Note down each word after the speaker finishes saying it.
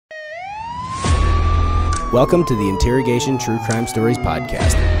Welcome to the Interrogation True Crime Stories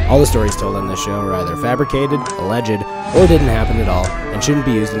podcast. All the stories told on this show are either fabricated, alleged, or didn't happen at all, and shouldn't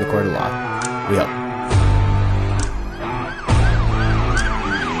be used in the court of law. We hope.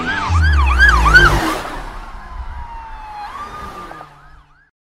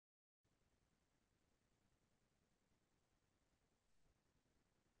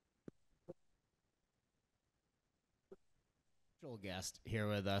 Guest here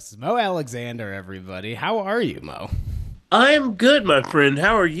with us, Mo Alexander, everybody. How are you, Mo? I am good, my friend.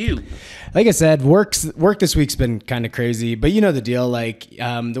 How are you? Like I said, work this week's been kind of crazy, but you know the deal. Like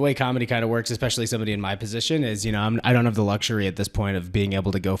the way comedy kind of works, especially somebody in my position, is I don't have the luxury at this point of being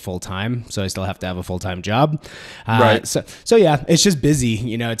able to go full time, so I still have to have a full time job. Right. So yeah, it's just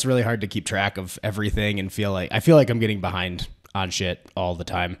busy. It's really hard to keep track of everything, and I feel like I'm getting behind on shit all the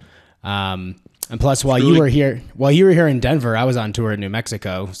time. And plus, while you were here in Denver, I was on tour in New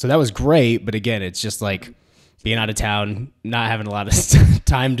Mexico. So that was great. But again, it's just like being out of town, not having a lot of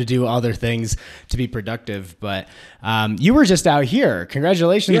time to do other things to be productive. But you were just out here.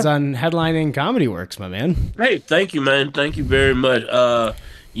 Congratulations on headlining Comedy Works, my man. Hey, thank you, man. Thank you very much. While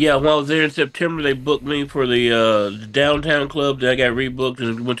I was there in September, they booked me for the downtown club. Then I got rebooked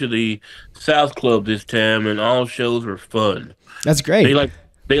and went to the South Club this time, and all shows were fun. That's great.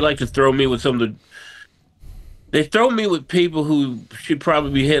 They like to throw me with they throw me with people who should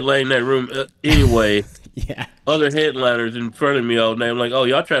probably be headlining that room anyway. Yeah. Other headliners in front of me all day. I'm like, oh,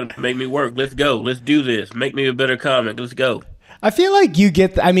 y'all trying to make me work. Let's go. Let's do this. Make me a better comic. Let's go. I feel like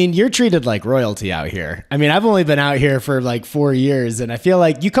you're treated like royalty out here. I've only been out here for like 4 years, and I feel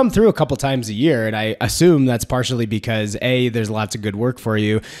like you come through a couple times a year, and I assume that's partially because A, there's lots of good work for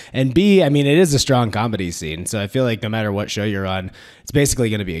you, and B, it is a strong comedy scene. So I feel like no matter what show you're on, it's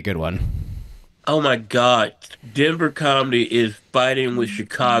basically going to be a good one. Oh my God. Denver comedy is fighting with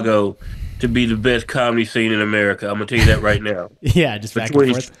Chicago to be the best comedy scene in America. I'm going to tell you that right now. Yeah, just back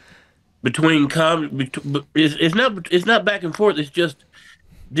and forth. Between comedy, it's not back and forth. It's just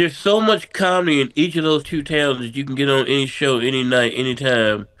there's so much comedy in each of those two towns that you can get on any show, any night,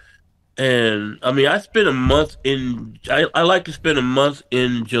 anytime. And I spent a month I like to spend a month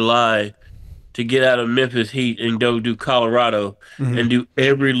in July to get out of Memphis heat and go do Colorado and do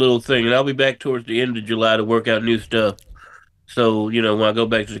every little thing. And I'll be back towards the end of July to work out new stuff. So, when I go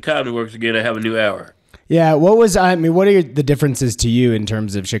back to the Comedy Works again, I have a new hour. Yeah, what are the differences to you in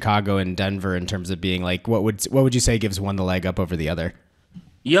terms of Chicago and Denver in terms of being like, what would you say gives one the leg up over the other?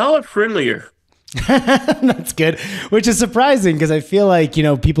 Y'all are friendlier. That's good, which is surprising because I feel like,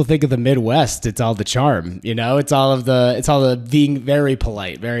 people think of the Midwest, it's all the charm, it's all the being very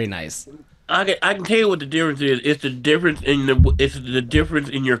polite, very nice. I can tell you what the difference is. It's the difference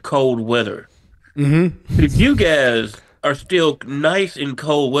in your cold weather. Mm-hmm. If you guys are still nice in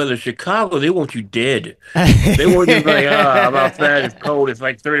cold weather, Chicago, they want you dead. They want you like, I'm outside, it's cold, it's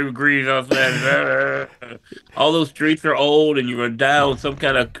like 30 degrees outside. All those streets are old and you're going to die on some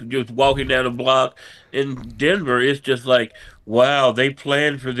kind of just walking down a block. In Denver, it's just like, wow, they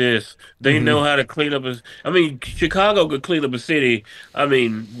planned for this. They know how to clean up Chicago could clean up a city,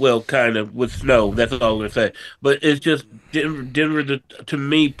 kind of with snow. That's all I'm going to say. But it's just Denver, to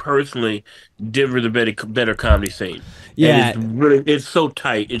me personally, Denver, the better comedy scene. Yeah. And it's so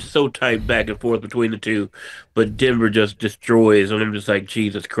tight. It's so tight back and forth between the two. But Denver just destroys. And I'm just like,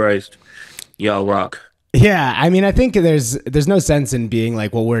 Jesus Christ, y'all rock. Yeah, I think there's no sense in being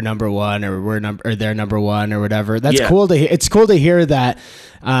like, well, we're number one or they're number one or whatever. That's cool to hear. It's cool to hear that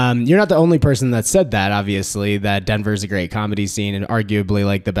you're not the only person that said that, obviously, that Denver's a great comedy scene and arguably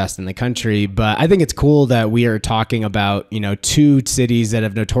like the best in the country. But I think it's cool that we are talking about, two cities that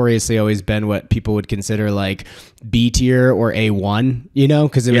have notoriously always been what people would consider like B tier or A1,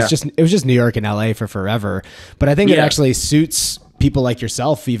 because it was just New York and LA for forever. But I think it actually suits people like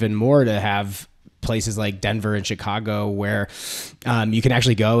yourself even more to have places like Denver and Chicago where you can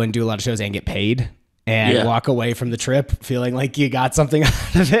actually go and do a lot of shows and get paid and walk away from the trip feeling like you got something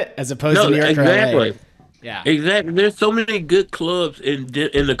out of it as opposed to New York or LA. Yeah, exactly. There's so many good clubs in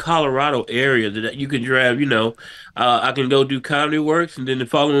the Colorado area that you can drive. I can go do Comedy Works, and then the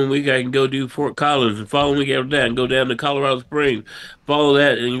following week I can go do Fort Collins. The following week after that, I can go down to Colorado Springs. Follow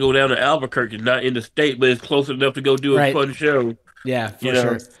that, and you go down to Albuquerque. Not in the state, but it's close enough to go do a fun show. Yeah, for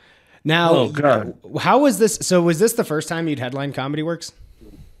sure. Now, how was this? So was this the first time you'd headlined Comedy Works?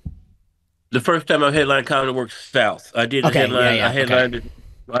 The first time I headlined Comedy Works South. I did headline.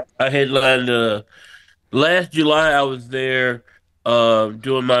 I headlined last July. I was there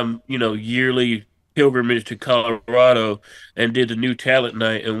doing my yearly pilgrimage to Colorado and did the new talent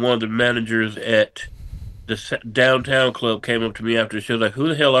night. And one of the managers at downtown club came up to me after the show, like, "Who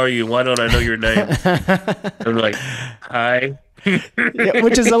the hell are you? Why don't I know your name?" I'm like, "Hi." Yeah,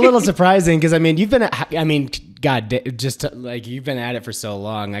 which is a little surprising because I mean like you've been at it for so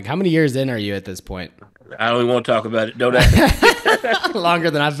long. Like how many years in are you at this point? I don't even want to talk about it. Don't ask.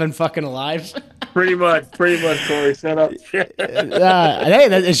 Longer than I've been fucking alive. Pretty much, Corey. Shut up. Hey,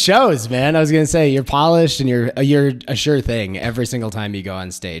 it shows, man. I was gonna say you're polished and you're a sure thing every single time you go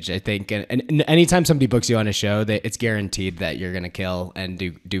on stage. I think, and anytime somebody books you on a show, it's guaranteed that you're gonna kill and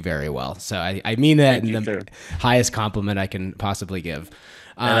do very well. So I mean that in the highest compliment I can possibly give.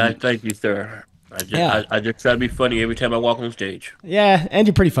 And I thank you, sir. I just try to be funny every time I walk on stage. Yeah, and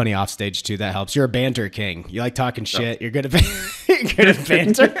you're pretty funny off stage too. That helps. You're a banter king. You like talking shit. You're good at you're good at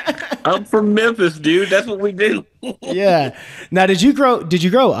banter. I'm from Memphis, dude. That's what we do. Yeah. Now, did you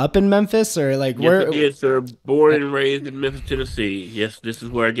grow up in Memphis or like where? Yes, sir. Born and raised in Memphis, Tennessee. Yes, this is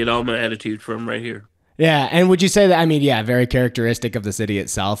where I get all my attitude from, right here. Yeah, and would you say that? I mean, yeah, very characteristic of the city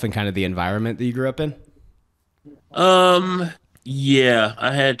itself and kind of the environment that you grew up in. Yeah,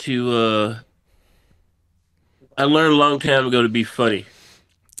 I had to. I learned a long time ago to be funny.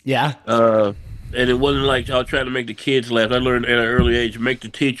 Yeah. And it wasn't like I was trying to make the kids laugh. I learned at an early age, make the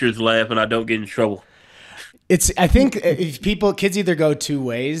teachers laugh, and I don't get in trouble. I think if kids either go two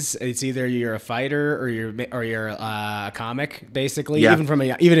ways. It's either you're a fighter or you're a comic, basically. Yeah.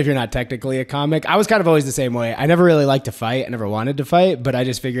 Even if you're not technically a comic. I was kind of always the same way. I never really liked to fight. I never wanted to fight, but I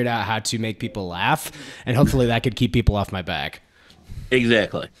just figured out how to make people laugh, and hopefully that could keep people off my back.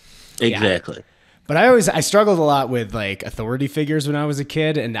 Exactly. Yeah. But I struggled a lot with like authority figures when I was a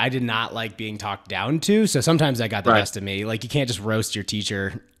kid, and I did not like being talked down to. So sometimes that got the best of me. Like you can't just roast your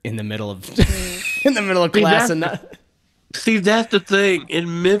teacher in the middle of class and not. See, that's the thing.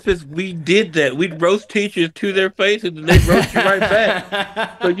 In Memphis, we did that. We'd roast teachers to their faces, and they'd roast you right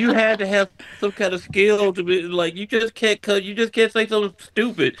back. So you had to have some kind of skill to be like, you just can't say something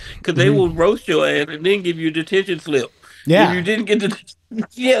stupid because they will roast your ass and then give you a detention slip. Yeah, if you didn't get the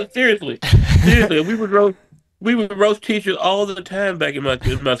seriously, we would roast teachers all the time back in my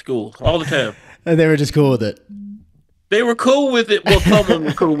school, all the time. And they were just cool with it. They were cool with it. Well, some of them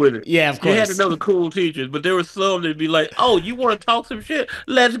were cool with it. Yeah, of course. You had to know the cool teachers, but there were some that'd be like, "Oh, you want to talk some shit?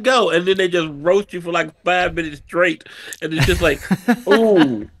 Let's go!" And then they just roast you for like 5 minutes straight, and it's just like,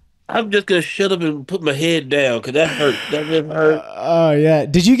 "Oh, I'm just gonna shut up and put my head down because that hurt. That really hurt." Oh yeah.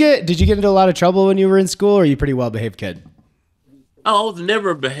 Did you get into a lot of trouble when you were in school, or are you a pretty well behaved kid? I was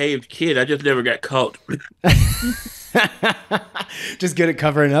never a behaved kid. I just never got caught. Just good at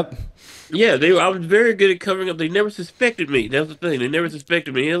covering up. Yeah, I was very good at covering up. They never suspected me. That's the thing. They never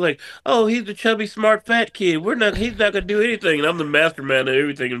suspected me. They're like, "Oh, he's the chubby, smart, fat kid. He's not gonna do anything." And I'm the mastermind of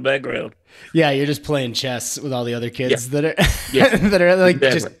everything in the background. Yeah, you're just playing chess with all the other kids that are that are like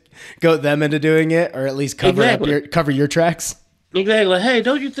just goat them into doing it, or at least cover your tracks. Exactly. Hey,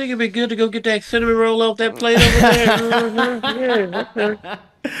 don't you think it'd be good to go get that cinnamon roll off that plate over there? Yeah.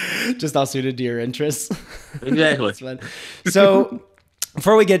 Just all suited to your interests. Exactly. That's fun. So,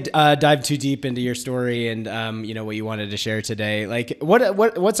 before we dive too deep into your story and what you wanted to share today, like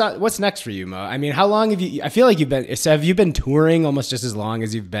what's next for you, Mo? I mean, how long have you? I feel like have you been touring almost just as long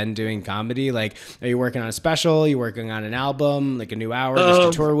as you've been doing comedy? Like, are you working on a special? Are you working on an album, like a new hour just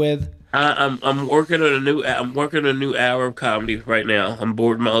to tour with? I'm working on a new hour of comedy right now. I'm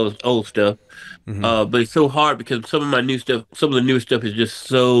bored with my old stuff, but it's so hard because some of the new stuff is just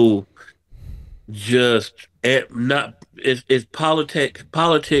so it's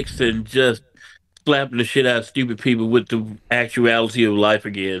politics and just slapping the shit out of stupid people with the actuality of life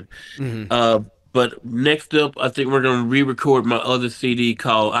again. But next up, I think we're going to re-record my other CD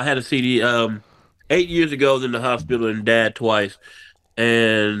I had a CD 8 years ago. I was in the hospital and died twice.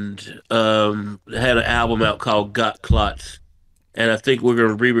 And had an album out called Got Clots, and I think we're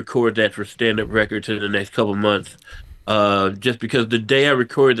gonna re-record that for stand-up records in the next couple months. Just because the day I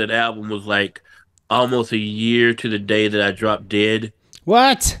recorded that album was like almost a year to the day that I dropped dead.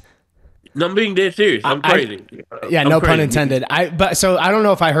 What? No, I'm being dead serious. I'm crazy. No pun intended. I don't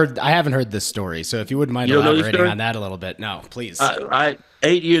know if I haven't heard this story. So if you wouldn't mind elaborating on that a little bit, no, please.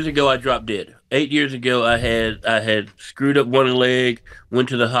 8 years ago, I dropped dead. 8 years ago, I had screwed up one leg, went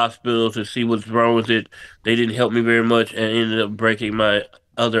to the hospital to see what's wrong with it. They didn't help me very much, and ended up breaking my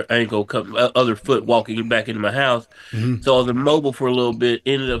other foot walking back into my house. So I was immobile for a little bit.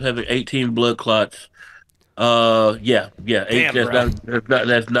 Ended up having 18 blood clots. Yeah. Damn,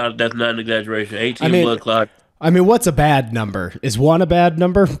 that's not an exaggeration. 18 blood clots. I mean, what's a bad number? Is one a bad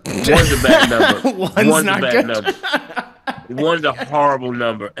number? One's a bad number. One's not a bad good. number. One's a horrible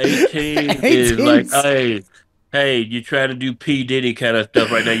number. 18 is like, hey, hey, you're trying to do P Diddy kind of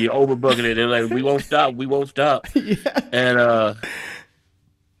stuff right now. You're overbooking it, and like we won't stop, we won't stop. Yeah. And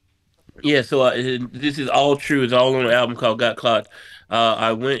yeah, so this is all true. It's all on an album called Got Clocked.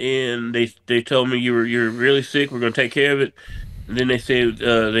 I went in. They told me you're really sick. We're gonna take care of it. And then they said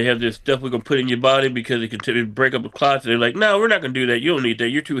they have this stuff we're gonna put in your body because it can break up the clots. And they're like, no, we're not gonna do that. You don't need that.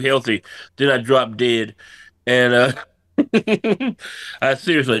 You're too healthy. Then I dropped dead, and I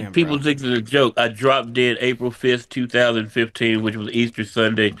seriously, Damn, people bro. think it's a joke. I dropped dead April 5th, 2015, which was Easter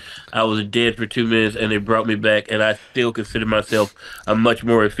Sunday. I was dead for 2 minutes, and they brought me back, and I still consider myself a much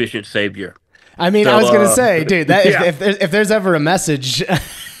more efficient savior. I mean, I So, was gonna say, dude, that yeah, if there's ever a message in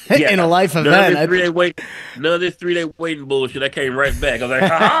a yeah. life None of event, this 3 day wait, none of this 3 day waiting bullshit. I came right back. I was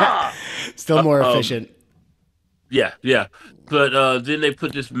like, ha still more ha. efficient. Yeah, yeah. But then they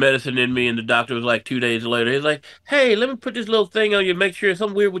put this medicine in me, and the doctor was like 2 days later. He's like, "Hey, let me put this little thing on you, make sure it's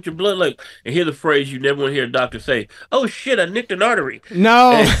something weird with your blood." Like, and hear the phrase you never want to hear a doctor say: "Oh shit, I nicked an artery."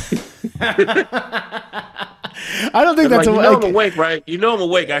 No, And I don't think I'm that's like, a you know, I'm like. awake, right? You know, I'm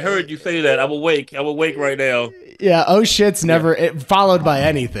awake. I heard you say that. I'm awake. I'm awake right now. Yeah, oh shit's Yeah, never followed by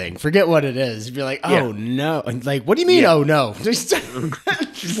anything. Forget what it is. You'd be like, yeah, oh no, and like, what do you mean? yeah. Oh no, just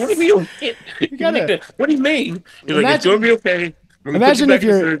What do you mean? you You nicked gotta it. What do you mean? He's like, it's gonna imagine. be okay. We're gonna put you Imagine back in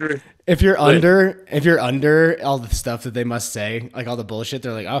surgery. But if you're under all the stuff that they must say, like all the bullshit.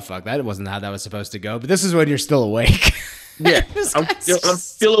 They're like, oh fuck, that wasn't how that was supposed to go. But this is when you're still awake. yeah, This I'm guy's still I'm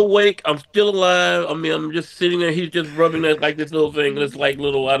just- still awake. I'm still alive. I mean, I'm just sitting there. He's just rubbing that like this little thing. This like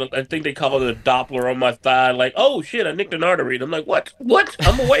little I think they call it a Doppler on my thigh. Like, oh shit, I nicked an artery. And I'm like, what? What?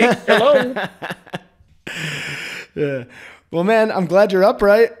 I'm awake. Hello. yeah. Well, man, I'm glad you're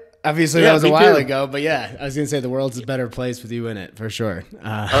upright. Obviously, that Yeah, was a me while too. ago, but yeah, I was gonna say the world's a better place with you in it for sure.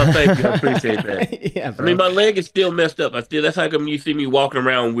 Oh, thank you. I appreciate that. Yeah, I mean, bro. my leg is still messed up. I still that's how come you see me walking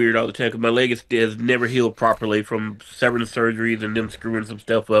around weird all the time. 'Cause my leg has never healed properly from several surgeries and them screwing some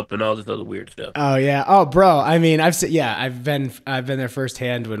stuff up and all this other weird stuff. Oh yeah. Oh, bro. I mean, I've been there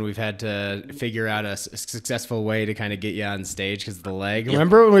firsthand when we've had to figure out a successful way to kind of get you on stage because of the leg. Yeah,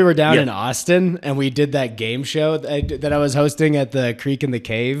 Remember when we were down yeah. in Austin and we did that game show that I was hosting at the Creek in the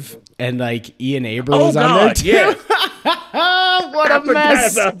Cave and like Ian Aber Oh was on there God, too. yes. What I a forgot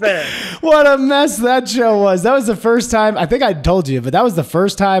mess. about that. What a mess that show was. That was the first time, I think I told you, but that was the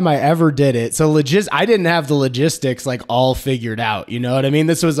first time I ever did it. So I didn't have the logistics like all figured out. You know what I mean?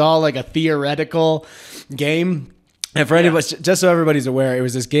 This was all like a theoretical game. And for Yeah. anybody, just so everybody's aware, it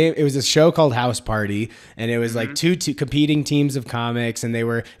was this game. It was this show called House Party, and it was like Hmm. two competing teams of comics, and it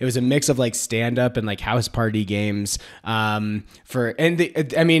was a mix of like stand up and like house party games. I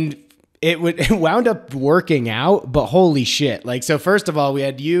mean, it wound up working out, but holy shit! Like, so first of all, we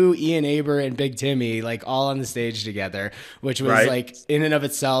had you, Ian Aber, and Big Timmy like all on the stage together, which was Right. like in and of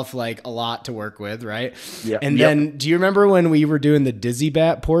itself like a lot to work with, right? Yeah. And Yep. then, do you remember when we were doing the dizzy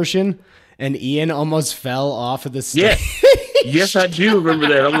bat portion? And Ian almost fell off of the Yes. stage. Yes, I do remember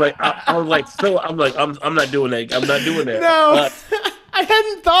that. I was like, so I'm not doing that. I'm not doing that. No, I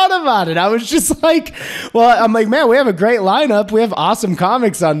hadn't thought about it. I was just like, well, I'm like, man, we have a great lineup. We have awesome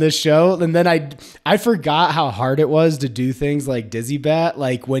comics on this show. And then I forgot how hard it was to do things like Dizzy Bat,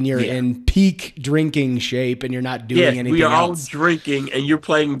 like when you're yeah. in peak drinking shape and you're not doing Yes, anything we are all else. drinking, and you're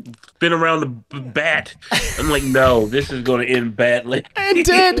playing spin around the bat. I'm like, no, this is going to end badly. It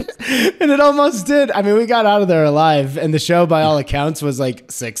did. And it almost did. I mean, we got out of there alive, and the show, by all accounts, was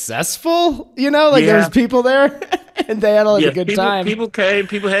like successful. You know, like there was Yeah. people there, and they had like Yeah, a good people time. people came,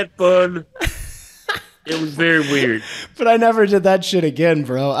 people had fun. It was very weird. But I never did that shit again,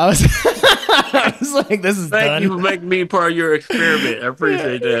 bro. I was, I was like, this is Thank you done. for making me part of your experiment. I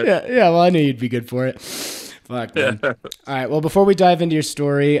appreciate that. Yeah. Well, I knew you'd be good for it. Fuck, man. All right. Well, before we dive into your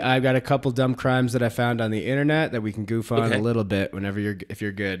story, I've got a couple dumb crimes that I found on the internet that we can goof on Okay. a little bit if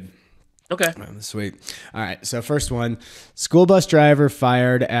you're good. Okay. Sweet. All right. So first one, school bus driver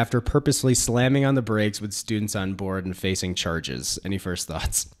fired after purposely slamming on the brakes with students on board and facing charges. Any first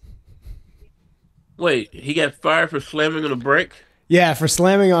thoughts? Wait, he got fired for slamming on a brake? Yeah, for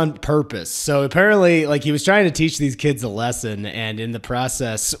slamming on purpose. So apparently, like, he was trying to teach these kids a lesson, and in the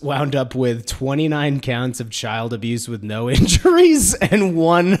process wound up with 29 counts of child abuse with no injuries and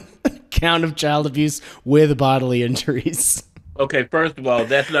one count of child abuse with bodily injuries. Okay, first of all,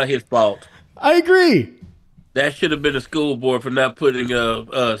 that's not his fault. I agree. That should have been the school board for not putting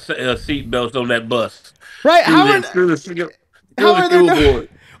seat belts on that bus. Right? Screw them. Screw How the are there school no? board.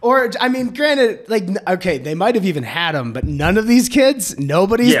 Or, I mean, granted, like, okay, they might have even had them, but none of these kids,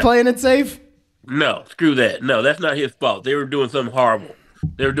 nobody's Yeah. playing it safe. No, screw that. No, that's not his fault. They were doing something horrible.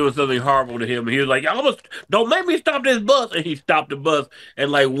 They were doing something horrible to him. He was like, almost don't make me stop this bus. And he stopped the bus,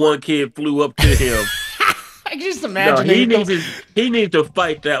 and like one kid flew up to him. I just No, imagining. he needs to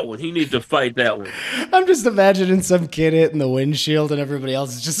fight that one. He needs to fight that one. I'm just imagining some kid hitting the windshield and everybody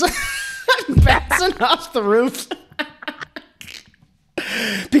else is just bouncing off the roof.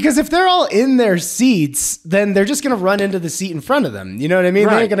 Because if they're all in their seats, then they're just going to run into the seat in front of them. You know what I mean?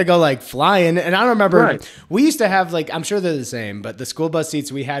 Right. They ain't going to go like flying. And I don't remember, we used to have like, I'm sure they're the same, but the school bus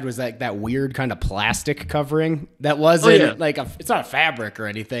seats we had was like that weird kind of plastic covering that wasn't like, it's not a fabric or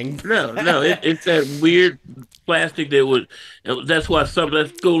anything. No, it's that weird plastic that would, that's why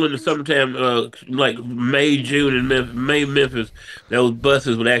that school in the summertime, like May, June in Memphis, those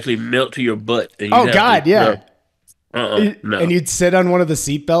buses would actually melt to your butt. And yeah. No. And you'd sit on one of the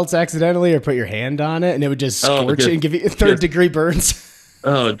seat belts accidentally or put your hand on it and it would just scorch it and give you third-degree burns.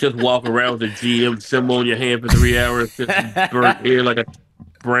 Just walk around with a GM symbol on your hand for 3 hours, just burnt here like a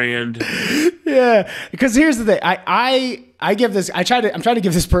brand. Yeah, because here's the thing. I'm trying to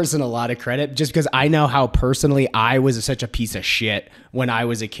give this person a lot of credit just because I know how personally I was such a piece of shit when I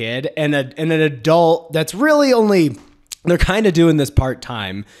was a kid and an adult that's really only... They're kind of doing this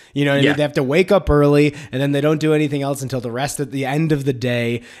part-time, you know, and they have to wake up early and then they don't do anything else until the end of the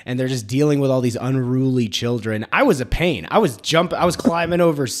day. And they're just dealing with all these unruly children. I was a pain. I was climbing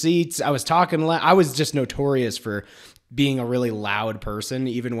over seats. I was talking. I was just notorious for being a really loud person,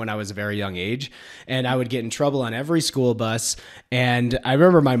 even when I was a very young age. And I would get in trouble on every school bus. And I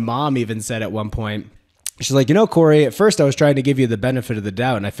remember my mom even said at one point, she's like, Corey, at first I was trying to give you the benefit of the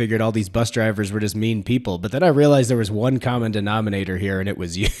doubt, and I figured all these bus drivers were just mean people. But then I realized there was one common denominator here, and it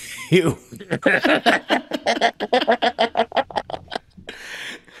was you.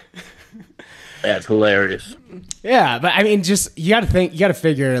 That's hilarious. Yeah, but I mean, just you got to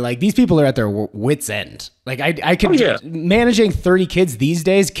figure, like, these people are at their wits' end. Like, I could managing 30 kids these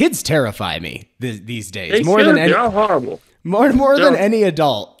days. Kids terrify me these days They're all horrible. More than any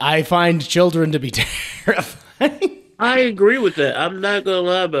adult, I find children to be terrifying. I agree with that. I'm not gonna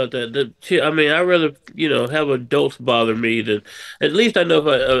lie about that. I'd rather have adults bother me than. At least I know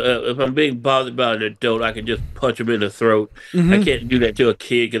if I'm being bothered by an adult, I can just punch them in the throat. Mm-hmm. I can't do that to a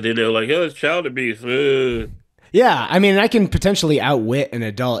kid because then they're like, "Oh, it's child abuse." Yeah, I mean, I can potentially outwit an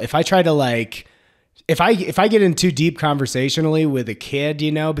adult if I try to like. If I get in too deep conversationally with a kid,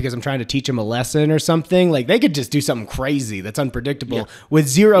 because I'm trying to teach them a lesson or something, like they could just do something crazy that's unpredictable with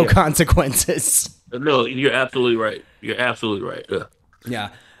zero consequences. No, you're absolutely right. You're absolutely right.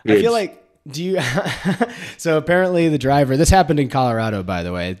 Yeah. I feel like, so apparently the driver, this happened in Colorado, by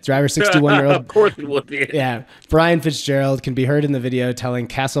the way. Driver, 61-year-old. Of course it would be. Yeah. Brian Fitzgerald can be heard in the video telling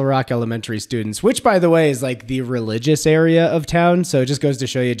Castle Rock Elementary students, which, by the way, is like the religious area of town. So it just goes to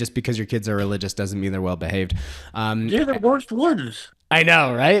show you just because your kids are religious doesn't mean they're well behaved. They're the worst ones. I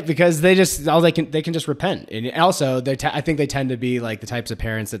know, right? Because they can just repent. And also, I think they tend to be like the types of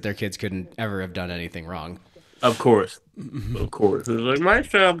parents that their kids couldn't ever have done anything wrong. Of course. It's like, my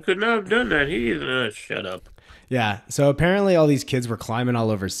child could not have done that. He is shut up. Yeah. So apparently all these kids were climbing all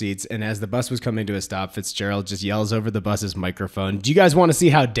over seats. And as the bus was coming to a stop, Fitzgerald just yells over the bus's microphone, "Do you guys want to see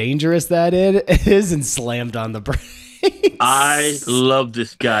how dangerous that is?" and slammed on the brakes. I love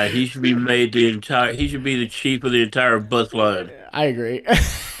this guy. He should be he should be the chief of the entire bus line. I agree.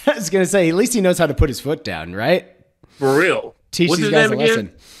 I was going to say, at least he knows how to put his foot down, right? For real. Teach these guys a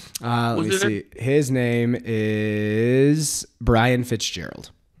lesson. Let me see. His name is Brian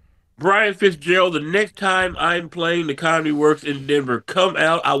Fitzgerald. Brian Fitzgerald, the next time I'm playing the Comedy Works in Denver, come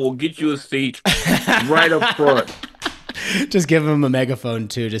out. I will get you a seat right up front. Just give him a megaphone,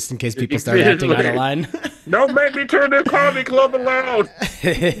 too, just in case people start acting out of line. Don't make me turn the comedy club around.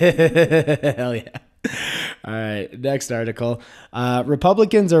 Hell yeah. All right, next article.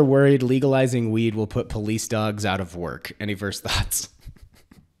 Republicans are worried legalizing weed will put police dogs out of work. Any first thoughts?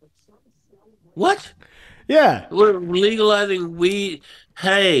 What? Yeah. We're legalizing weed.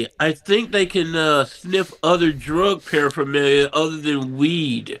 Hey, I think they can sniff other drug paraphernalia other than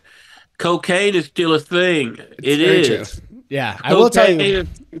weed. Cocaine is still a thing. It is. True. Yeah, I will tell you.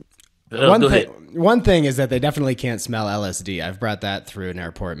 One thing is that they definitely can't smell LSD. I've brought that through an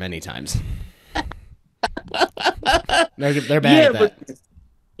airport many times. They're bad at that. But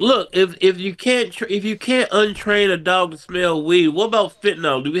look, if you can't untrain a dog to smell weed, what about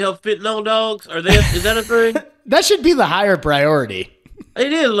fentanyl? Do we have fentanyl dogs? Is that a thing? That should be the higher priority.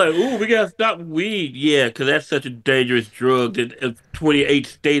 It is like, ooh, we gotta stop weed. Yeah, because that's such a dangerous drug that 28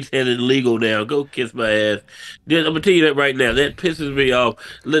 states have it legal now. Go kiss my ass. I'm gonna tell you that right now. That pisses me off.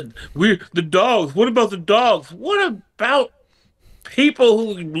 The dogs. What about the dogs? What about people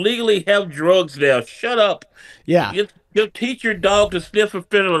who legally have drugs now? Shut up. Yeah. You'll teach your dog to sniff for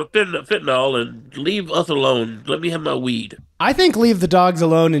fentanyl and leave us alone. Let me have my weed. I think leave the dogs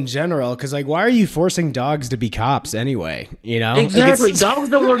alone in general, because like, why are you forcing dogs to be cops anyway? You know, Exactly. Dogs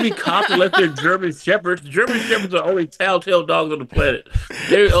don't want to be cops unless they're German Shepherds. German Shepherds are the only telltale dogs on the planet.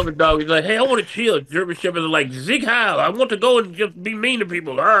 They're other dogs like, hey, I want to chill. German Shepherds are like, Zig Heil, I want to go and just be mean to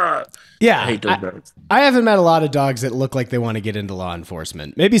people. Ah. I Yeah, hate those dogs. I haven't met a lot of dogs that look like they want to get into law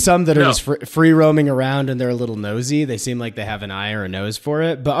enforcement. Maybe some that are No. just free roaming around and they're a little nosy. They seem like they have an eye or a nose for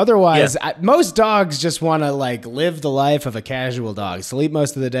it. But otherwise, most dogs just want to like live the life of a casual dog, sleep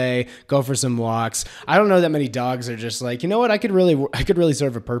most of the day, go for some walks. I don't know that many dogs are just like, you know what, I could really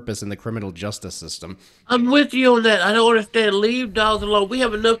serve a purpose in the criminal justice system. I'm with you on that. I don't understand. Leave dogs alone. We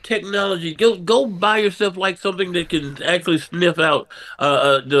have enough technology. Go buy yourself like something that can actually sniff out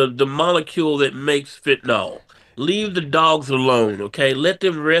the molecule that makes fentanyl. Leave the dogs alone, okay? Let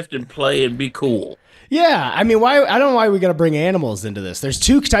them rest and play and be cool. Yeah, I mean, why? I don't know why we got to bring animals into this. There's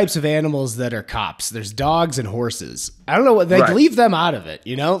two types of animals that are cops. There's dogs and horses. I don't know what they Right. leave them out of it.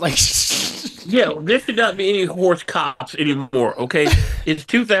 You know, like Yeah, there should not be any horse cops anymore, okay? It's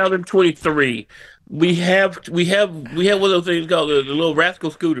 2023. We have one of those things called the little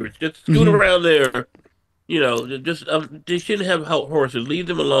rascal scooters. Just scoot around there. Just they shouldn't have horses. Leave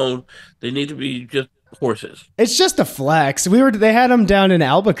them alone. They need to be just horses. it's just a flex. They had them down in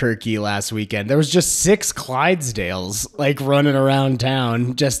Albuquerque last weekend. There was just 6 Clydesdales like running around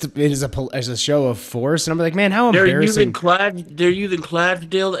town just as a show of force. And I'm like, man, how They're embarrassing! using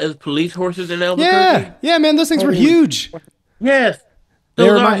Clydesdale as police horses in Yeah, Albuquerque. yeah, man, those things were Holy- huge. Yes, They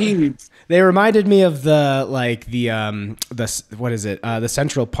those are remind huge. they reminded me of the what is it? The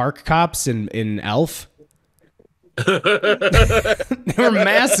Central Park cops in Elf. They were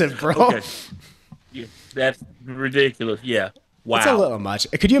massive, bro. Okay. Yeah, that's ridiculous. Yeah. That's a Wow. little much.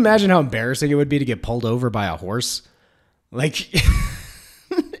 Could you imagine how embarrassing it would be to get pulled over by a horse? Like,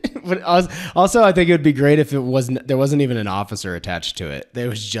 but also, I think it would be great if there wasn't even an officer attached to it. There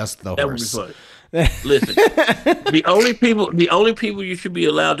was just the That would be horse. funny. Listen, the only people you should be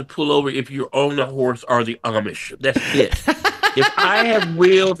allowed to pull over if you're on a horse are the Amish. That's it. If I have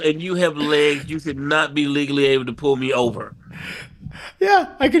wheels and you have legs, you should not be legally able to pull me over.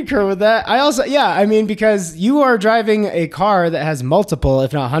 Yeah, I concur with that. I mean, because you are driving a car that has multiple,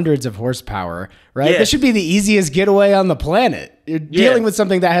 if not hundreds of horsepower, right? Yes. This should be the easiest getaway on the planet. You're dealing with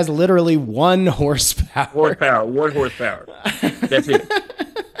something that has literally 1 horsepower. Horsepower, 1 horsepower. That's it.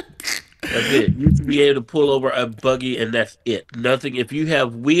 That's it. You should be able to pull over a buggy, and that's it. Nothing. If you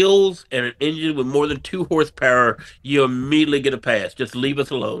have wheels and an engine with more than 2 horsepower, you immediately get a pass. Just leave us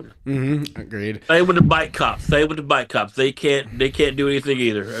alone. Agreed. Same with the bike cops. Same with the bike cops. They can't do anything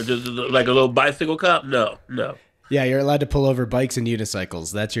either. Just like a little bicycle cop. No, no. Yeah, you're allowed to pull over bikes and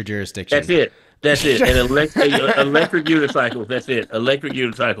unicycles. That's your jurisdiction. That's it. That's it. And electric unicycles. That's it. Electric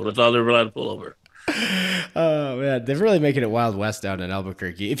unicycle. That's all they're allowed to pull over. Oh man, they're really making it Wild West down in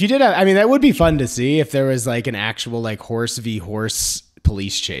Albuquerque. If you did have, I mean, that would be fun to see if there was like an actual like horse v horse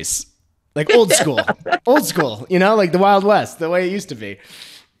police chase, like old school. You know, like the Wild West, the way it used to be.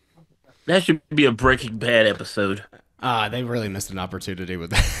 That should be a Breaking Bad episode. They really missed an opportunity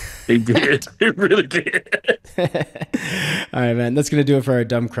with that. They did. They really did. All right, man. That's going to do it for our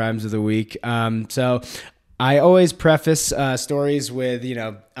dumb crimes of the week. So I always preface stories with,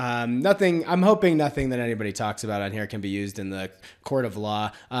 nothing. I'm hoping nothing that anybody talks about on here can be used in the court of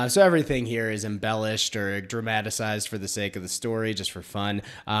law. So everything here is embellished or dramatized for the sake of the story, just for fun.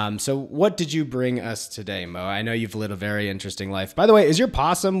 So what did you bring us today, Mo? I know you've lived a very interesting life. By the way, is your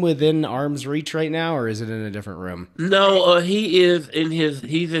possum within arm's reach right now, or is it in a different room? No, he's in his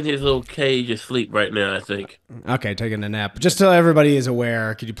little cage asleep right now, I think. Okay, taking a nap. Just so everybody is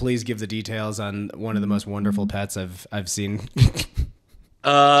aware, could you please give the details on one of the most wonderful pets I've seen?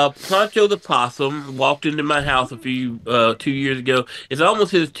 Poncho the possum walked into my house 2 years ago. It's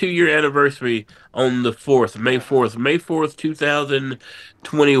almost his 2-year anniversary on the 4th, May 4th,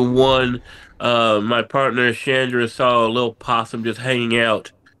 2021. My partner Chandra saw a little possum just hanging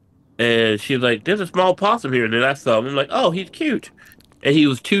out, and she was like, "There's a small possum here." And then I saw him. I'm like, "Oh, he's cute," and he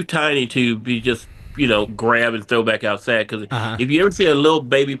was too tiny to be just grab and throw back outside. Because if you ever see a little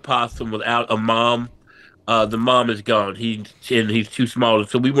baby possum without a mom, the mom is gone. He's too small,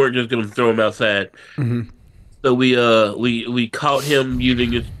 so we weren't just going to throw him outside. Mm-hmm. So we caught him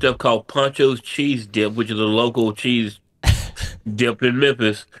using this stuff called Poncho's cheese dip, which is a local cheese dip in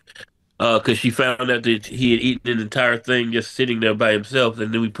Memphis. Because she found out that he had eaten an entire thing just sitting there by himself,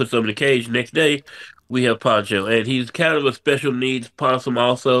 and then we put some in the cage. Next day, we have Poncho, and he's kind of a special needs possum.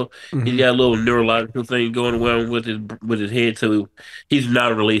 Also, he's got a little neurological thing going on with his head, so he's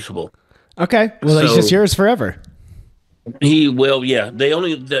not releasable. Okay, well, he's just yours forever. Yeah, they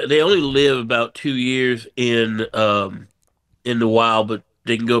only live about 2 years in in the wild, but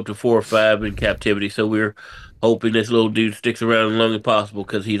they can go up to 4 or 5 in captivity. So we're hoping this little dude sticks around as long as possible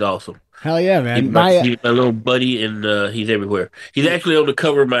because he's awesome. Hell yeah, man. He's my little buddy, and he's everywhere. He's actually on the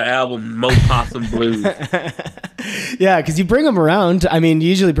cover of my album, Mo Possum Blues. Yeah, because you bring him around. I mean, you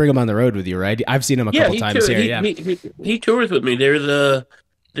usually bring him on the road with you, right? I've seen him a couple times here. He tours with me. I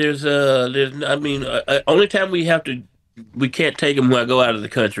mean, only time we can't take him when I go out of the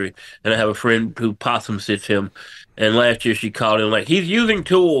country, and I have a friend who possum sits him. And last year she called him like, he's using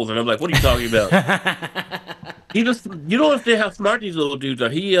tools, and I'm like, what are you talking about? You don't understand how smart these little dudes are.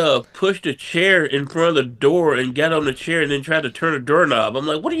 He pushed a chair in front of the door and got on the chair and then tried to turn a doorknob. I'm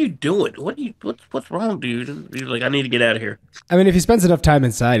like, what are you doing? What's wrong, dude? And he's like, I need to get out of here. I mean, if he spends enough time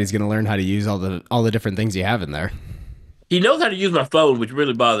inside, he's going to learn how to use all the different things you have in there. He knows how to use my phone, which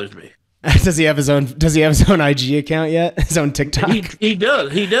really bothers me. Does he have his own IG account yet? His own TikTok? He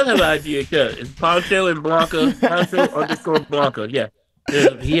does. He does have an IG account. It's Poncho and Blanca. Poncho_Blanca. Yeah.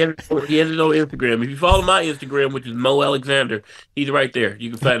 He has his own Instagram. If you follow my Instagram, which is Mo Alexander, he's right there. You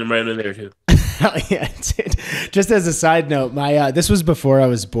can find him right in there too. Hell yeah, dude. Just as a side note, my this was before I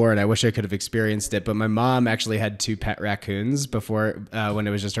was born. I wish I could have experienced it, but my mom actually had 2 pet raccoons before when it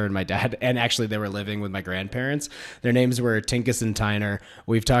was just her and my dad, and actually they were living with my grandparents. Their names were Tinkus and Tyner.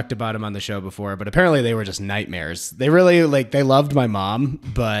 We've talked about them on the show before, but apparently they were just nightmares. They really they loved my mom,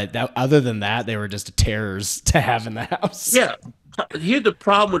 but other than that, they were just terrors to have in the house. Yeah. Here's the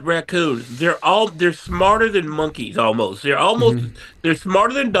problem with raccoons. They're smarter than monkeys almost. They're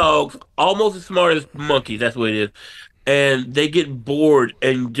smarter than dogs, almost as smart as monkeys. That's what it is. And they get bored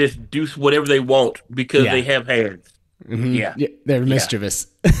and just do whatever they want because they have hands. Mm-hmm. Yeah. They're mischievous.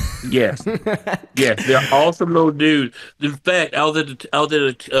 Yes. Yes, they're awesome little dudes. In fact, I was at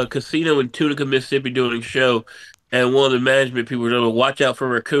a casino in Tunica, Mississippi doing a show. And one of the management people were like, watch out for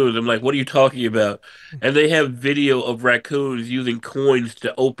raccoons. I'm like, what are you talking about? And they have video of raccoons using coins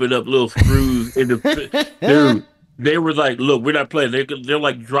to open up little screws in the dude. They were like, look, we're not playing. They'll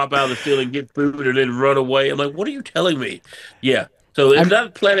like drop out of the ceiling, get food, and then run away. I'm like, what are you telling me? Yeah. So it's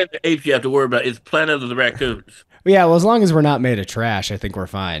not Planet of the Apes you have to worry about. It's Planet of the Raccoons. Yeah, well, as long as we're not made of trash, I think we're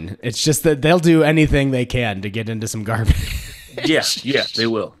fine. It's just that they'll do anything they can to get into some garbage. Yeah, they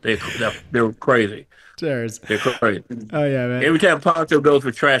will. They're crazy. Cheers. They're crazy. Oh, yeah, man. Every time Poncho goes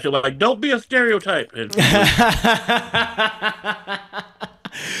for trash, they're like, don't be a stereotype. It's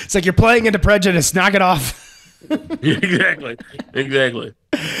like you're playing into prejudice. Knock it off. Exactly.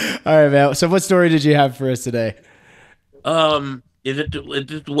 All right, man. So what story did you have for us today? Is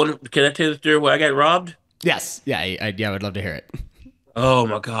this one? Can I tell the story where I got robbed? Yes. Yeah, I would love to hear it. Oh,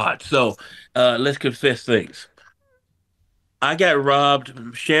 my God. So let's confess things. I got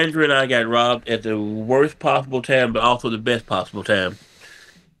robbed. Chandra and I got robbed at the worst possible time, but also the best possible time.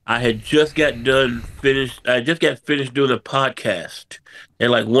 I had just got finished doing a podcast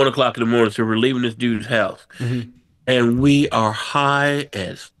at like 1 o'clock in the morning. So we're leaving this dude's house, and we are high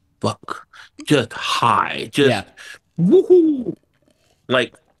as fuck, just high, woohoo,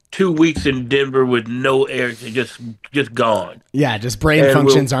 like 2 weeks in Denver with no air, just gone. Yeah, just brain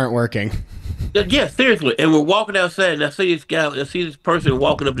functions aren't working. Yeah, seriously. And we're walking outside, and I see this person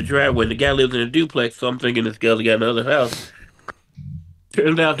walking up the driveway. The guy lives in a duplex, so I'm thinking this guy's got another house.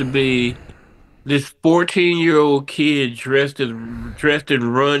 Turned out to be this 14-year-old kid dressed in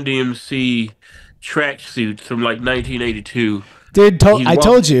Run DMC tracksuits from like 1982. Dude, I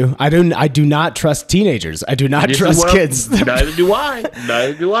told you, I do not trust teenagers. I do not trust kids. Neither do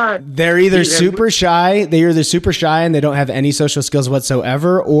I. They're either super shy and they don't have any social skills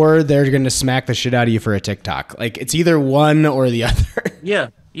whatsoever, or they're going to smack the shit out of you for a TikTok. Like, it's either one or the other. Yeah.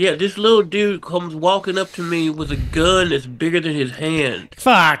 This little dude comes walking up to me with a gun that's bigger than his hand.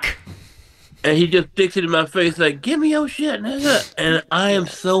 Fuck. And he just sticks it in my face like, give me your shit, nigga. And I am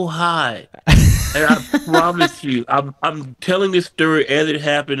so high. And I promise you, I'm telling this story as it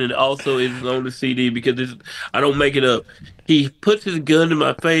happened, and also it's on the CD because I don't make it up. He puts his gun in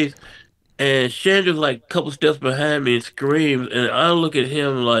my face, and Chandra's like a couple steps behind me and screams, and I look at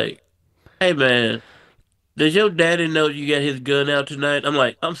him like, hey man, does your daddy know you got his gun out tonight? I'm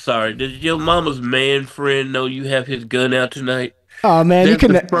like, I'm sorry, does your mama's man friend know you have his gun out tonight? Oh man, that's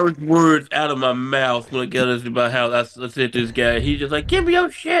the first words out of my mouth when it got to my house. I said to this guy, he's just like, give me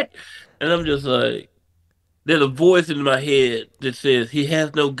your shit. And I'm just like, there's a voice in my head that says he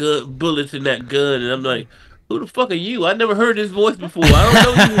has no bullets in that gun, and I'm like, who the fuck are you? I never heard this voice before. I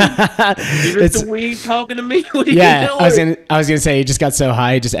don't know you. Is this the weed talking to me? What are you doing? I was gonna say he just got so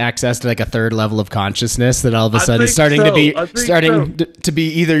high, he just accessed like a third level of consciousness that all of a sudden is starting to be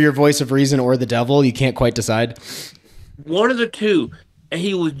either your voice of reason or the devil. You can't quite decide. One of the two. and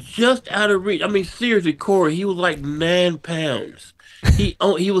he was just out of reach. I mean, seriously, Corey, he was like 9 pounds. He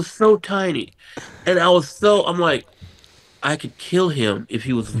was so tiny, and I'm like, I could kill him if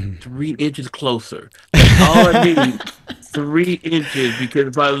he was 3 inches closer. That's all I need. 3 inches because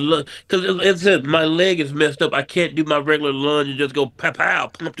if I look, because it said my leg is messed up. I can't do my regular lunge and just go pow pow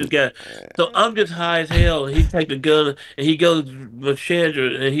pump this guy. So I'm just high as hell. And he take the gun and he goes with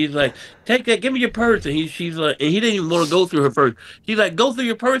Chandra and he's like, "Take that, give me your purse." And she's like, and he didn't even want to go through her purse. She's like, "Go through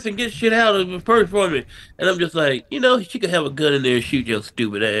your purse and get shit out of the purse for me." And I'm just like, she could have a gun in there and shoot your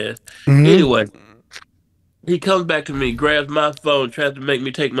stupid ass. Mm-hmm. Anyway. He comes back to me, grabs my phone, tries to make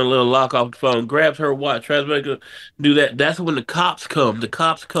me take my little lock off the phone, grabs her watch, tries to make her do that. That's when the cops come. The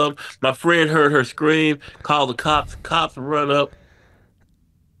cops come. My friend heard her scream, call the cops. Cops run up,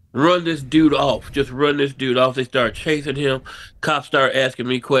 run this dude off. Just run this dude off. They start chasing him. Cops start asking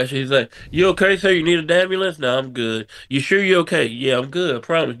me questions. He's like, "You okay, sir? You need an ambulance?" "No, I'm good." "You sure you okay?" "Yeah, I'm good. I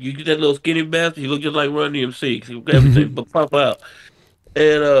promise." "You get that little skinny bastard? He look just like Run DMC. Everything but pop out.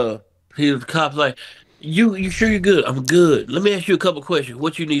 And the cop's like, you sure you're good?" "I'm good. Let me ask you a couple questions.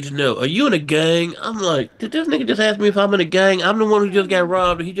 What you need to know? Are you in a gang?" I'm like, did this nigga just ask me if I'm in a gang? I'm the one who just got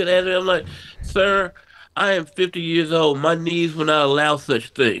robbed. And he just asked me. I'm like, "Sir, I am 50 years old. My knees will not allow such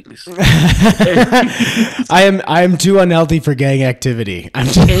things." I am too unhealthy for gang activity. And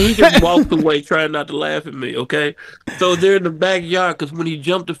he just walked away trying not to laugh at me, okay? So they're in the backyard because when he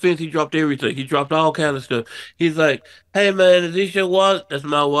jumped the fence, he dropped everything. He dropped all kind of stuff. He's like, "Hey, man, is this your wallet?" "That's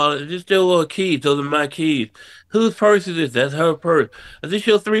my wallet." "Is this still a keys?" "Those are my keys." "Whose purse is this?" "That's her purse." "Is this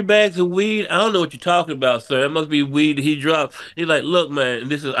your 3 bags of weed?" "I don't know what you're talking about, sir. It must be weed that he dropped." He's like, "Look, man,"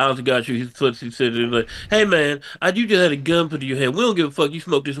 and this is honest to God, you. He said, he's like, "Hey, man, you just had a gun put to your head. We don't give a fuck. You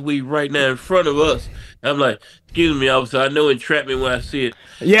smoke this weed right now in front of us." I'm like, "Excuse me, officer. I know entrapment when I see it."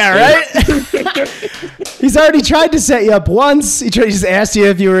 Yeah, right? He's already tried to set you up once. He just asked you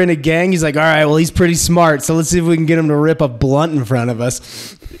if you were in a gang. He's like, all right, well, he's pretty smart, so let's see if we can get him to rip a blunt in front of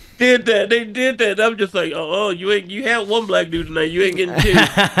us. Did that. They did that. I'm just like, oh, you have one black dude tonight. You ain't getting two.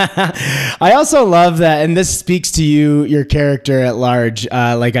 I also love that, and this speaks to you, your character at large,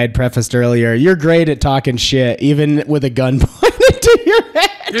 like I'd prefaced earlier. You're great at talking shit, even with a gun pointed to your head.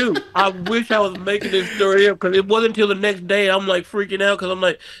 Dude, I wish I was making this story up because it wasn't until the next day I'm like freaking out because I'm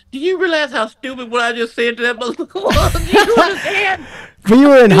like, do you realize how stupid what I just said to that motherfucker was? Do you understand? But you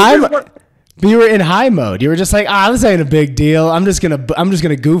were in high mode. You were just like, this ain't a big deal. I'm just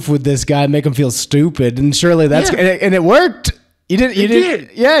gonna goof with this guy and make him feel stupid. And surely and it worked. You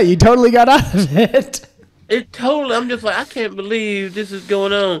did. Yeah, you totally got out of it. I'm just like, I can't believe this is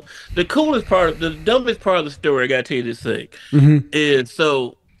going on. The dumbest part of the story, I gotta tell you this thing, is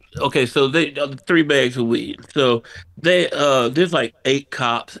okay, so they 3 bags of weed. So there's like 8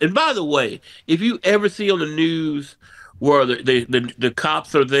 cops. And by the way, if you ever see on the news where the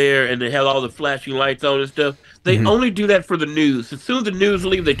cops are there and they have all the flashing lights on and stuff, they only do that for the news. As soon as the news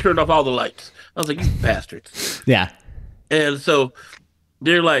leave, they turn off all the lights. I was like, you bastards. Yeah. And so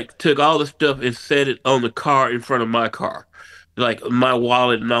they're like took all the stuff and set it on the car in front of my car, like my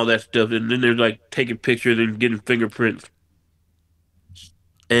wallet and all that stuff. And then they're like taking pictures and getting fingerprints.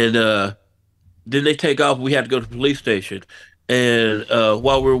 And then they take off. We had to go to the police station. And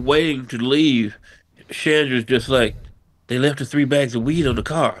while we're waiting to leave, Chandra's just like, they left the 3 bags of weed on the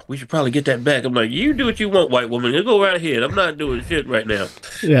car. We should probably get that back. I'm like, you do what you want, white woman. You go right ahead. I'm not doing shit right now.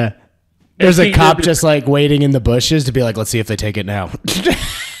 Yeah. There's a cop just like waiting in the bushes to be like, let's see if they take it now.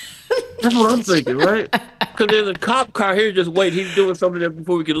 That's what I'm thinking, right? Because there's a cop car here just wait. He's doing something there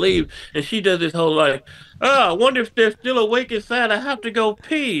before we can leave. And she does this whole like, I wonder if they're still awake inside. I have to go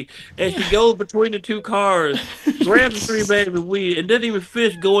pee. And she goes between the 2 cars, grabs the 3 bags of weed, and doesn't even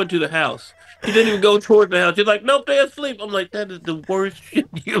finish going to the house. She didn't even go towards the house. She's like, nope, they're asleep. I'm like, that is the worst shit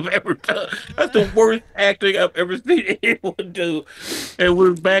you've ever done. That's the worst acting I've ever seen anyone do. And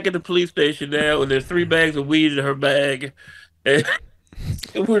we're back at the police station now, and there's 3 bags of weed in her bag. And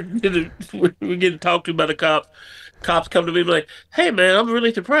we're getting talked to by the cops. Cops come to me and be like, hey, man, I'm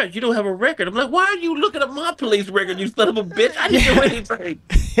really surprised you don't have a record. I'm like, why are you looking at my police record, you son of a bitch? I didn't do anything.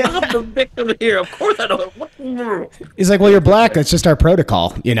 I'm the victim here. Of course I don't. He's like, well, you're black. That's just our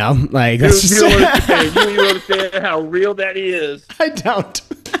protocol, you know? Like, that's you don't understand. You understand how real that is. I don't.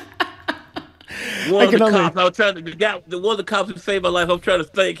 One of the cops who saved my life, I'm trying to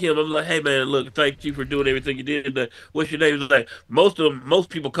thank him. I'm like, hey man, look, thank you for doing everything you did. What's your name? He's like, most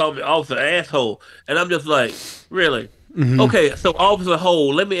people call me Officer Asshole. And I'm just like, really? Okay, so Officer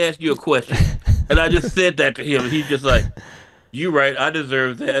Hole, let me ask you a question. And I just said that to him, and he's just like, you right, I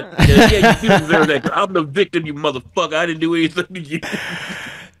deserve that. Yeah, you deserve that. I'm the victim, you motherfucker. I didn't do anything to you.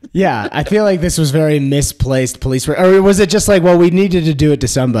 Yeah, I feel like this was very misplaced police work. Or was it just like, well, we needed to do it to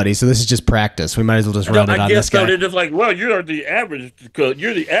somebody, so this is just practice. We might as well just run it on this guy. I guess so. They're just like, well, you're the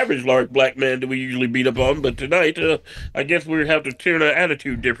average large black man that we usually beat up on, but tonight, I guess we have to turn our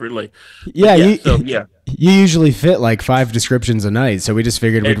attitude differently. Yeah, you usually fit like 5 descriptions a night, so we just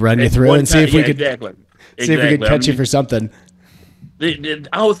figured we'd run you through and see if we could see if we could catch you for something.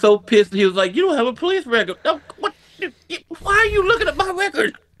 I was so pissed. He was like, "You don't have a police record. No, what? Why are you looking at my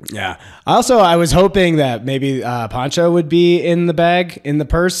record?" Yeah. Also, I was hoping that maybe Poncho would be in the bag, in the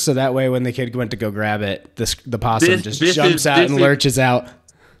purse, so that way when the kid went to go grab it, the possum jumps out and lurches out.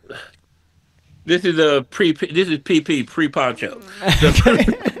 This is PP pre-Poncho.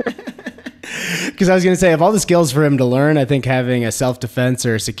 Because I was going to say, of all the skills for him to learn, I think having a self-defense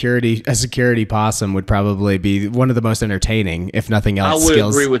or a security possum would probably be one of the most entertaining, if nothing else. I would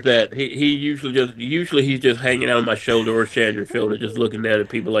agree with that. He usually he's just hanging out on my shoulder or Chandra's shoulder, just looking at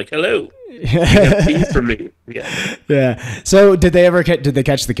people like, "Hello, peace for me." Yeah. Yeah. So did they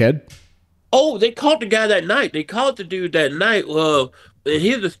catch the kid? Oh, they caught the guy that night. They caught the dude that night. Well,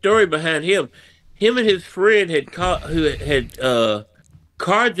 here's the story behind him. Him and his friend had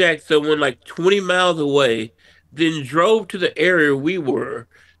carjacked someone like 20 miles away, then drove to the area we were,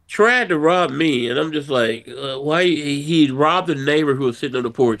 tried to rob me, and I'm just like, why? He robbed a neighbor who was sitting on the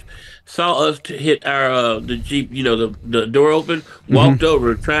porch, saw us to hit our the Jeep, the door open, walked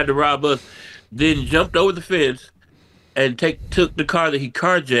over, tried to rob us, then jumped over the fence and took the car that he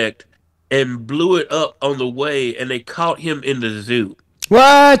carjacked and blew it up on the way, and they caught him in the zoo.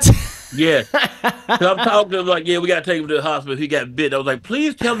 What? Yeah. So I'm talking to him like, yeah, we got to take him to the hospital. He got bit. I was like,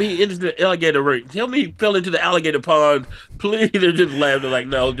 please tell me he entered the alligator ring. Tell me he fell into the alligator pond. Please. They're just laughing. They're like,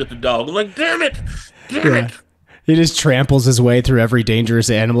 no, just a dog. I'm like, damn it. Damn it. He just tramples his way through every dangerous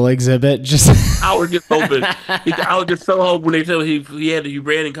animal exhibit. I was just hoping. I was just so hoping when they told him he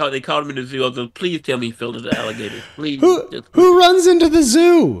ran and they caught him in the zoo. I was like, please tell me he fell into the alligator. Please. Who runs into the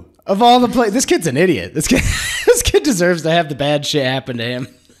zoo? Of all the places, this kid's an idiot. This kid deserves to have the bad shit happen to him.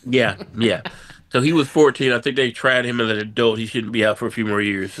 Yeah. So he was 14. I think they tried him as an adult. He shouldn't be out for a few more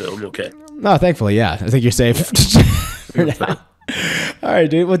years, so I'm okay. No, thankfully, yeah. I think you're safe. All right,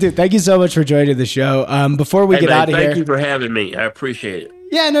 dude. Well, dude, thank you so much for joining the show. Before we get out of here, thank you for having me. I appreciate it.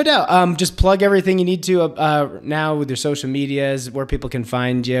 Yeah, no doubt. Just plug everything you need to now with your social medias, where people can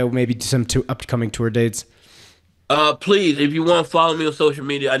find you, maybe some upcoming tour dates. Please, if you want to follow me on social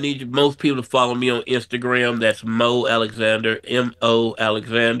media, I need most people to follow me on Instagram. That's Mo Alexander, M-O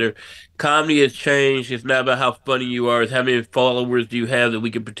Alexander. Comedy has changed. It's not about how funny you are. It's how many followers do you have that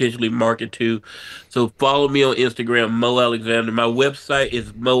we can potentially market to. So follow me on Instagram, Mo Alexander. My website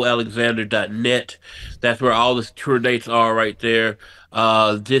is moalexander.net. That's where all the tour dates are right there.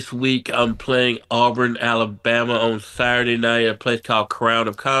 This week, I'm playing Auburn, Alabama on Saturday night at a place called Crown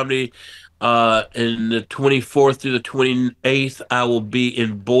of Comedy. In the 24th through the 28th, I will be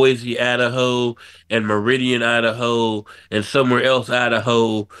in Boise, Idaho, and Meridian, Idaho, and somewhere else,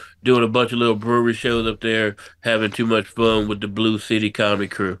 Idaho, doing a bunch of little brewery shows up there, having too much fun with the Blue City Comedy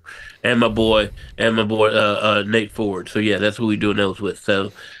Crew, and my boy, Nate Ford. So yeah, that's who we doing those with.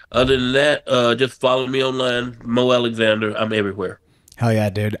 So other than that, just follow me online, Mo Alexander. I'm everywhere. Hell yeah,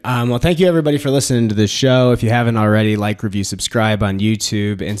 dude. Well, thank you everybody for listening to this show. If you haven't already, like, review, subscribe on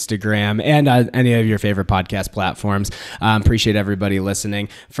YouTube, Instagram, and any of your favorite podcast platforms. Appreciate everybody listening.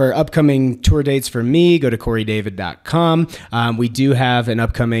 For upcoming tour dates for me, go to CoreyDavid.com. We do have an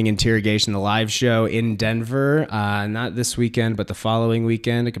upcoming Interrogation, the live show in Denver. Not this weekend, but the following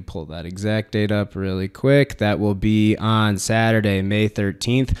weekend. I can pull that exact date up really quick. That will be on Saturday, May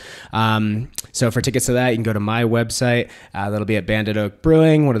 13th. So for tickets to that, you can go to my website. That'll be at Bandit Oak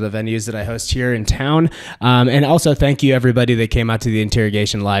Brewing, one of the venues that I host here in town. And also thank you everybody that came out to the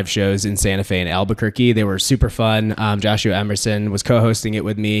Interrogation live shows in Santa Fe and Albuquerque. They were super fun. Joshua Emerson was co-hosting it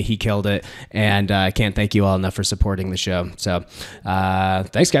with me. He killed it. And I can't thank you all enough for supporting the show. So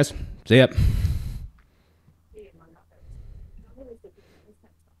thanks, guys. See ya.